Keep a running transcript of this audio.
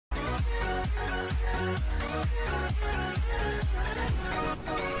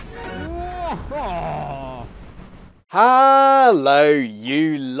Hello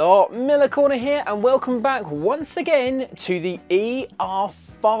you lot, Miller Corner here and welcome back once again to the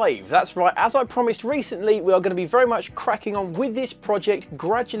ER5. That's right, as I promised recently, we are going to be very much cracking on with this project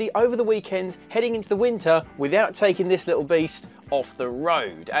gradually over the weekends, heading into the winter without taking this little beast off the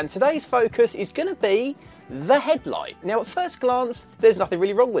road. And today's focus is going to be the headlight. Now at first glance, there's nothing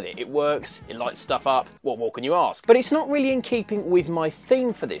really wrong with it. It works, it lights stuff up, what more can you ask? But it's not really in keeping with my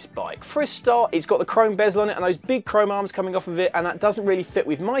theme for this bike. For a start, it's got the chrome bezel on it and those big chrome arms coming off of it, and that doesn't really fit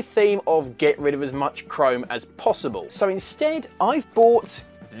with my theme of get rid of as much chrome as possible. So instead, I've bought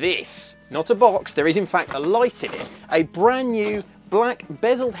this. Not a box, there is in fact a light in it. A brand new black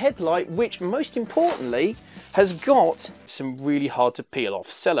bezeled headlight, which most importantly, has got some really hard to peel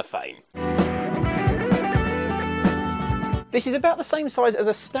off cellophane. This is about the same size as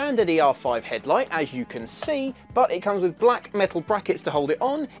a standard ER5 headlight, as you can see, but it comes with black metal brackets to hold it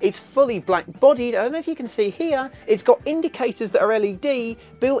on. It's fully black bodied. I don't know if you can see here, it's got indicators that are LED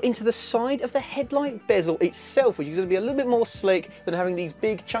built into the side of the headlight bezel itself, which is going to be a little bit more slick than having these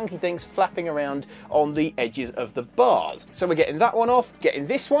big chunky things flapping around on the edges of the bars. So we're getting that one off, getting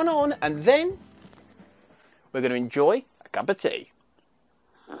this one on, and then we're going to enjoy a cup of tea.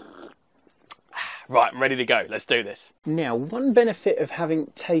 Right, I'm ready to go. Let's do this. Now, one benefit of having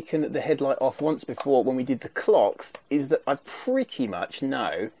taken the headlight off once before when we did the clocks is that I pretty much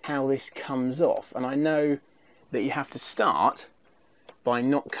know how this comes off. And I know that you have to start by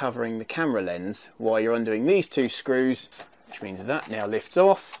not covering the camera lens while you're undoing these two screws, which means that now lifts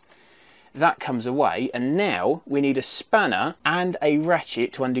off. That comes away, and now we need a spanner and a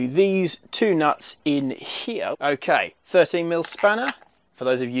ratchet to undo these two nuts in here. Okay, 13mm spanner, for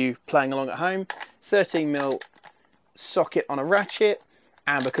those of you playing along at home. 13mm socket on a ratchet,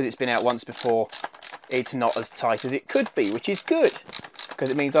 and because it's been out once before, it's not as tight as it could be, which is good, because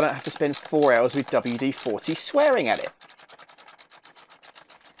it means I don't have to spend 4 hours with WD-40 swearing at it.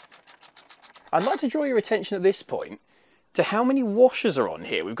 I'd like to draw your attention at this point to how many washers are on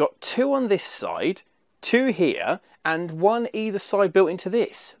here. We've got 2 on this side, 2 here, and 1 either side built into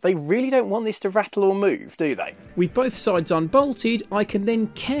this. They really don't want this to rattle or move, do they? With both sides unbolted, I can then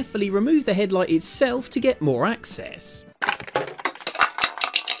carefully remove the headlight itself to get more access.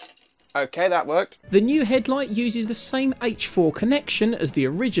 Okay, that worked. The new headlight uses the same H4 connection as the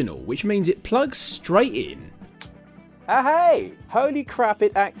original, which means it plugs straight in. Ah, hey! Holy crap,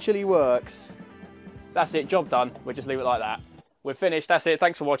 it actually works. That's it, job done. We'll just leave it like that. We're finished, that's it,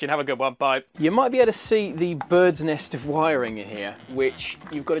 thanks for watching, have a good one, bye. You might be able to see the bird's nest of wiring in here, which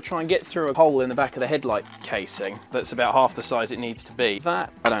you've got to try and get through a hole in the back of the headlight casing that's about half the size it needs to be.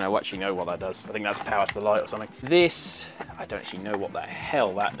 That, I don't actually know what that does. I think that's power to the light or something. This, I don't actually know what the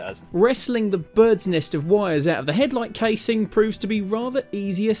hell that does. Wrestling the bird's nest of wires out of the headlight casing proves to be rather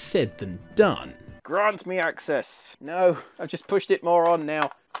easier said than done. Grant me access. No, I've just pushed it more on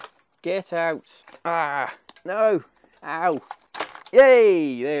now. Get out. Ah, no, ow.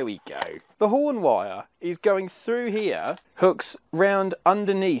 Yay, there we go. The horn wire is going through here, hooks round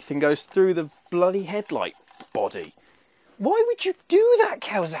underneath and goes through the bloody headlight body. Why would you do that,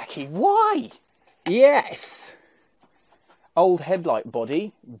 Kawasaki? Why? Yes. Old headlight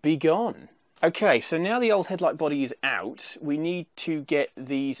body, be gone. Okay, so now the old headlight body is out, we need to get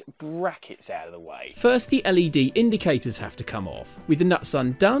these brackets out of the way. First, the LED indicators have to come off. With the nuts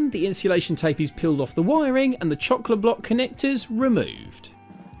undone, the insulation tape is peeled off the wiring and the chocolate block connectors removed.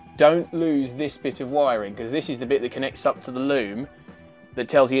 Don't lose this bit of wiring, because this is the bit that connects up to the loom that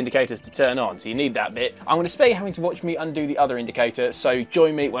tells the indicators to turn on, so you need that bit. I'm going to spare you having to watch me undo the other indicator, so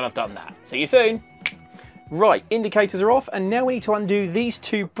join me when I've done that. See you soon! Right, indicators are off, and now we need to undo these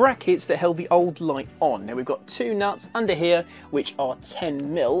 2 brackets that held the old light on. Now we've got 2 nuts under here, which are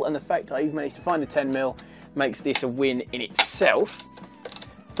 10mm, and the fact I've managed to find a 10mm makes this a win in itself.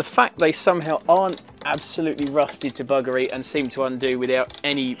 The fact they somehow aren't absolutely rusted to buggery and seem to undo without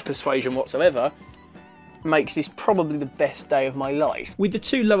any persuasion whatsoever makes this probably the best day of my life. With the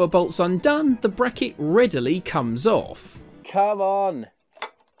 2 lower bolts undone, the bracket readily comes off. Come on!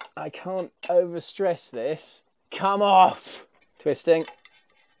 I can't overstress this. Come off! Twisting.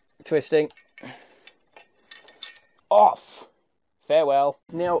 Twisting. Off! Farewell.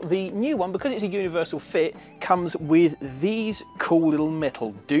 Now, the new one, because it's a universal fit, comes with these cool little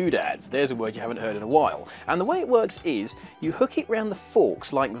metal doodads. There's a word you haven't heard in a while. And the way it works is, you hook it round the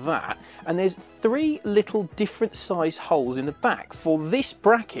forks like that, and there's 3 little different size holes in the back for this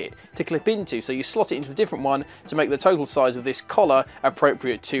bracket to clip into, so you slot it into the different one to make the total size of this collar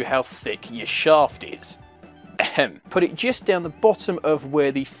appropriate to how thick your shaft is. Put it just down the bottom of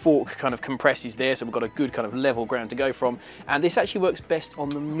where the fork kind of compresses there, so we've got a good kind of level ground to go from, and this actually works best on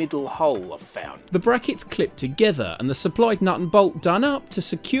the middle hole, I've found. The bracket's clipped together and the supplied nut and bolt done up to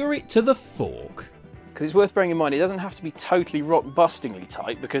secure it to the fork. Because it's worth bearing in mind, it doesn't have to be totally rock-bustingly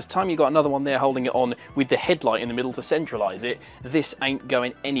tight, because time you got another one there holding it on with the headlight in the middle to centralise it, this ain't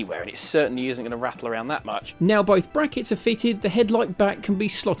going anywhere, and it certainly isn't going to rattle around that much. Now both brackets are fitted, the headlight back can be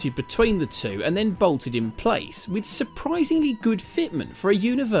slotted between the two and then bolted in place, with surprisingly good fitment for a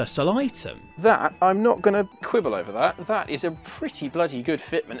universal item. That, I'm not going to quibble over that, that is a pretty bloody good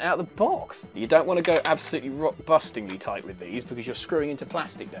fitment out of the box. You don't want to go absolutely rock-bustingly tight with these, because you're screwing into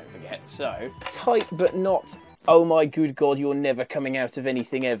plastic, don't forget, so tight but not, oh my good god, you're never coming out of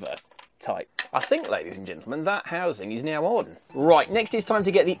anything ever type. I think, ladies and gentlemen, that housing is now on. Right, next it's time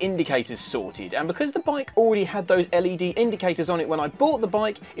to get the indicators sorted, and because the bike already had those LED indicators on it when I bought the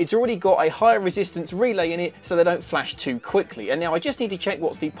bike, it's already got a higher resistance relay in it so they don't flash too quickly, and now I just need to check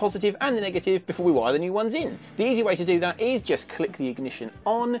what's the positive and the negative before we wire the new ones in. The easy way to do that is just click the ignition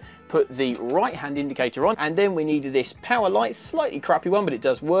on, put the right hand indicator on, and then we need this power light, slightly crappy one but it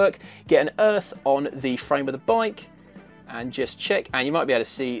does work, get an earth on the frame of the bike, and just check, and you might be able to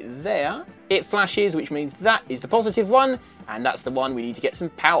see there, it flashes, which means that is the positive one, and that's the one we need to get some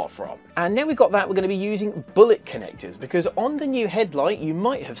power from. And now we've got that, we're going to be using bullet connectors, because on the new headlight, you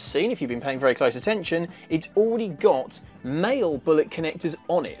might have seen, if you've been paying very close attention, it's already got male bullet connectors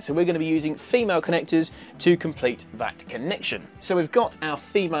on it. So we're going to be using female connectors to complete that connection. So we've got our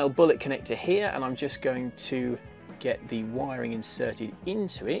female bullet connector here, and I'm just going to get the wiring inserted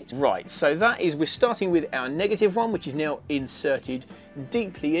into it. Right, so that is, we're starting with our negative one, which is now inserted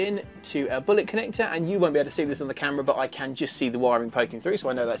deeply in to our bullet connector, and you won't be able to see this on the camera, but I can just see the wiring poking through,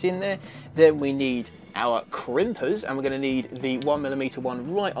 so I know that's in there. Then we need our crimpers, and we're going to need the 1mm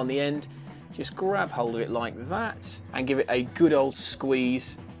one right on the end. Just grab hold of it like that, and give it a good old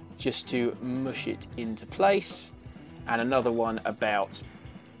squeeze just to mush it into place. And another one about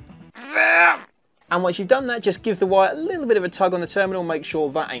there. And once you've done that, just give the wire a little bit of a tug on the terminal, make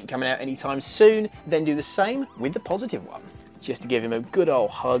sure that ain't coming out anytime soon. Then do the same with the positive one, just to give him a good old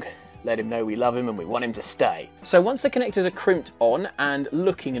hug, let him know we love him and we want him to stay. So once the connectors are crimped on and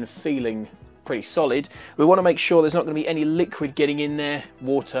looking and feeling pretty solid, we want to make sure there's not going to be any liquid getting in there,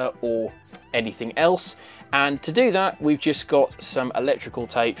 water or anything else. And to do that, we've just got some electrical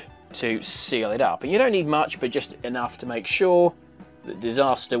tape to seal it up. And you don't need much, but just enough to make sure that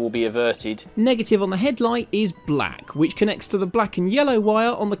disaster will be averted. Negative on the headlight is black, which connects to the black and yellow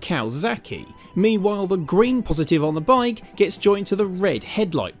wire on the Kawasaki. Meanwhile, the green positive on the bike gets joined to the red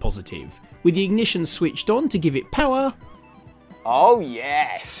headlight positive, with the ignition switched on to give it power. Oh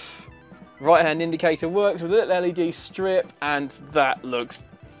yes! Right hand indicator works with a little LED strip, and that looks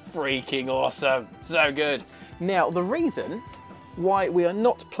freaking awesome. So good. Now, the reason why we are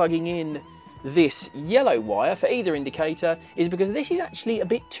not plugging in this yellow wire for either indicator is because this is actually a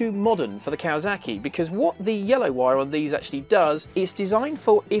bit too modern for the Kawasaki, because what the yellow wire on these actually does, it's designed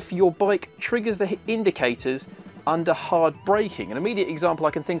for if your bike triggers the indicators under hard braking. An immediate example I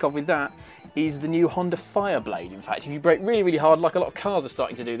can think of with that is the new Honda Fireblade. In fact, if you brake really, really hard, like a lot of cars are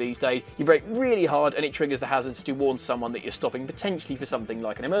starting to do these days, you brake really hard and it triggers the hazards to warn someone that you're stopping potentially for something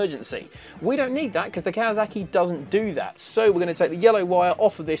like an emergency. We don't need that because the Kawasaki doesn't do that. So we're going to take the yellow wire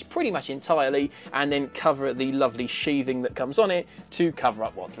off of this pretty much entirely and then cover the lovely sheathing that comes on it to cover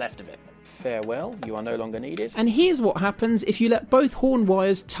up what's left of it. Farewell, you are no longer needed. And here's what happens if you let both horn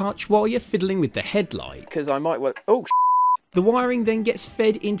wires touch while you're fiddling with the headlight. Because I might well... Oh, the wiring then gets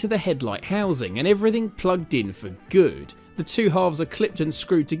fed into the headlight housing and everything plugged in for good. The two halves are clipped and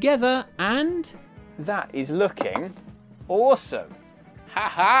screwed together and... that is looking awesome.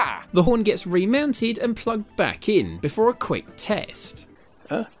 Ha-ha! The horn gets remounted and plugged back in before a quick test.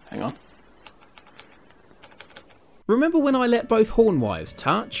 Hang on. Remember when I let both horn wires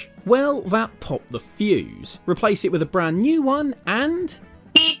touch? Well, that popped the fuse. Replace it with a brand new one and...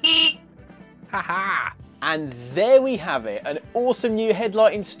 ha-ha! And there we have it, an awesome new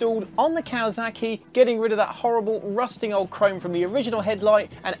headlight installed on the Kawasaki, getting rid of that horrible rusting old chrome from the original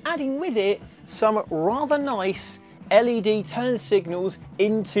headlight and adding with it some rather nice LED turn signals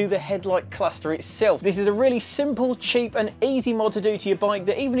into the headlight cluster itself. This is a really simple, cheap and easy mod to do to your bike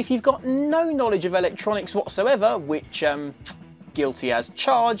that even if you've got no knowledge of electronics whatsoever, which guilty as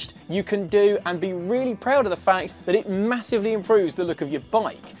charged, you can do and be really proud of the fact that it massively improves the look of your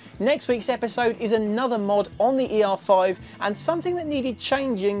bike. Next week's episode is another mod on the ER5 and something that needed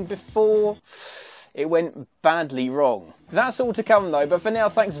changing before it went badly wrong. That's all to come though, but for now,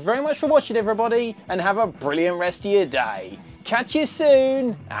 thanks very much for watching everybody and have a brilliant rest of your day. Catch you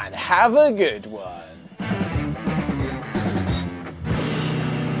soon and have a good one.